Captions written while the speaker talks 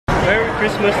Merry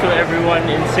Christmas to everyone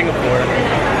in Singapore.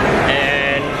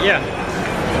 And yeah,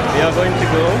 we are going to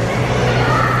go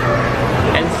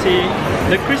and see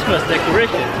the Christmas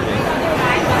decoration today.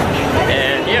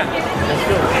 And yeah, let's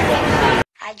go.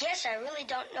 I guess I really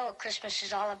don't know what Christmas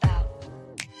is all about.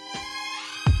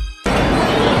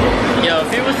 Yeah,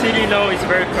 Vivo City now is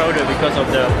very crowded because of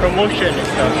the promotion and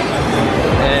stuff.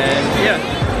 And yeah,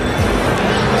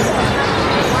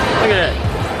 look at that.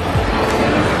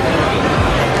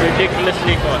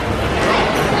 Ridiculously hot.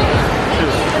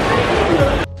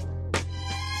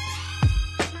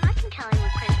 I can tell you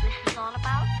what Christmas is all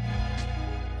about.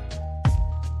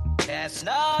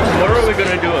 Tomorrow we're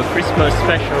gonna do a Christmas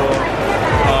special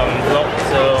vlog,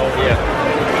 so yeah,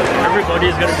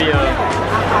 everybody's gonna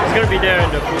be there in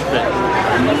the booth.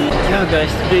 Yeah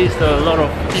guys, today is a lot of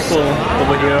people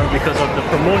over here because of the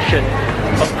promotion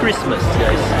of Christmas,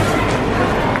 guys.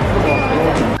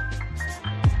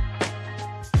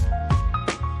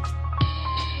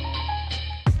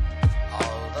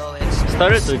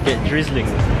 Started to get drizzling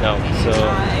now, so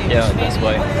yeah, that's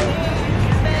why.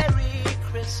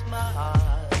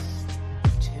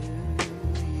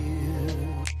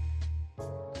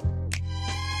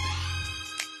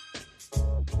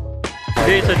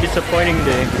 Today is a disappointing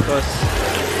day because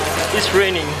it's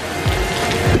raining.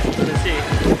 You can see,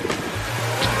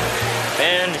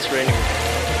 man, it's raining.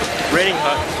 Raining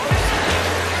hot,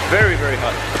 very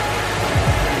hot.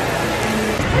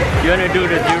 You wanna do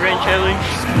the durian challenge?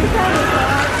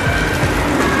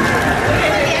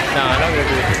 Nah, I'm not gonna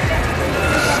do it.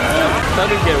 It's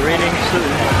starting to get raining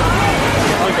soon.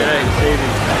 Look at that, it's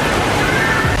saving.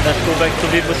 Let's go back to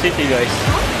Vivo City, guys.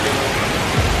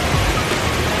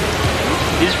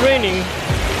 It's raining.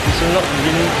 It's not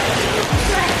raining.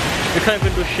 We can't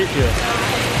even do shit here.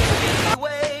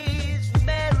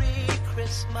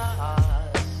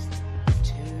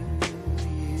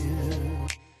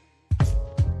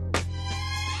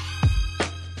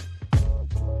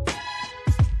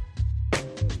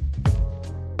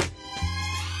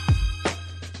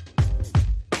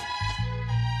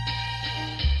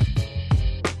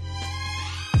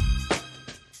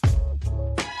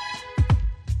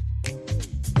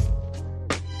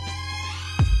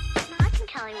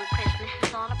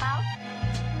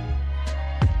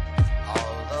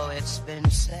 It's been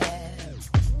said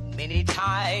many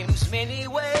times, many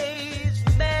ways,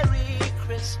 Merry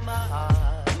Christmas.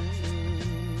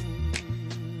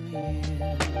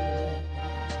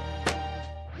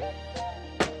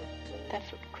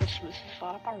 That's what Christmas is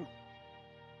all about.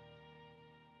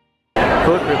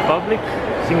 Fourth Republic,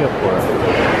 Singapore.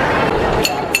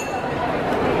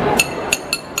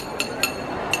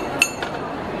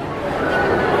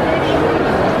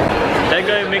 That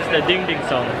guy makes the ding ding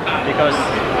song because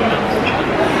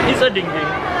it's a ding ding.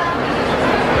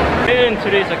 And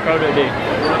today is a crowded day.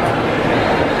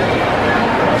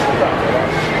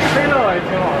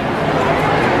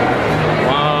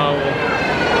 Wow.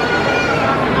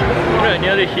 I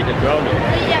nearly hit the ground there.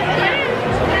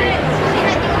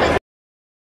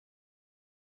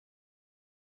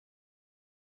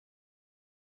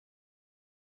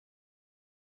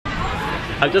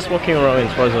 I'm just walking around in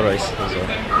Toys R Us, so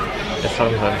that's how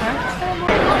I'm fun.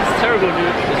 It's terrible, dude.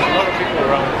 There's a lot of people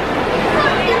around.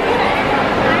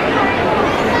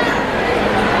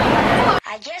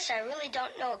 I guess I really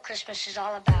don't know what Christmas is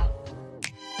all about.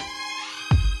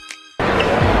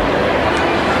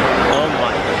 Oh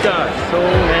my god, so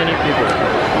many people.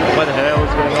 What the hell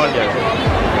is going on there?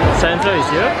 Santa is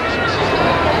here?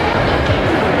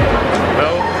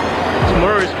 Well,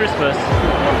 tomorrow is Christmas.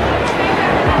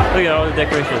 Look at all the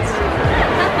decorations.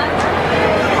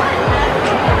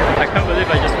 I can't believe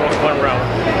I just walked one round.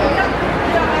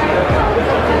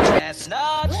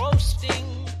 Chestnuts roasting,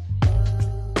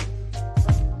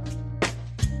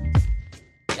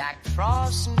 Jack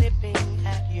Frost nipping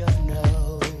at your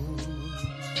nose.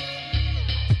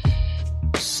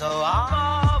 So I'm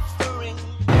offering.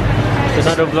 It's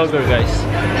another vlogger, guys.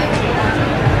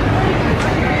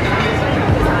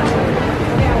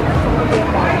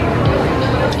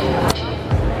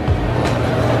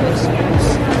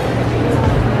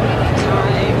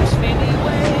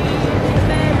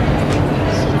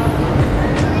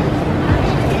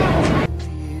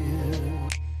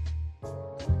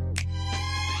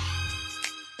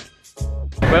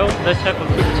 Well, let's have a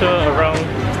quick tour around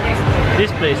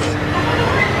this place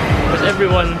because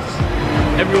everyone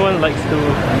likes to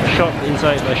shop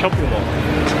inside a shopping mall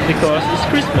because it's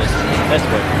Christmas. That's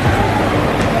why.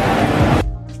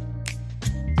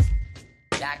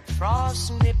 Jack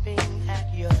Frost nipping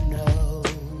at your nose.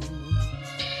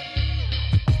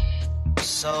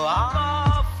 So I'm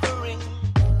offering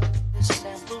a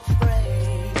sample.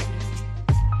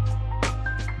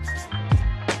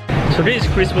 Today is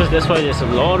Christmas, that's why there's a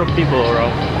lot of people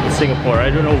around in Singapore. I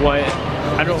don't know why.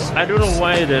 I don't know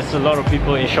why there's a lot of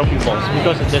people in shopping malls,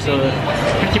 because there's a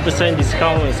 50%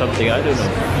 discount or something. I don't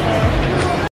know.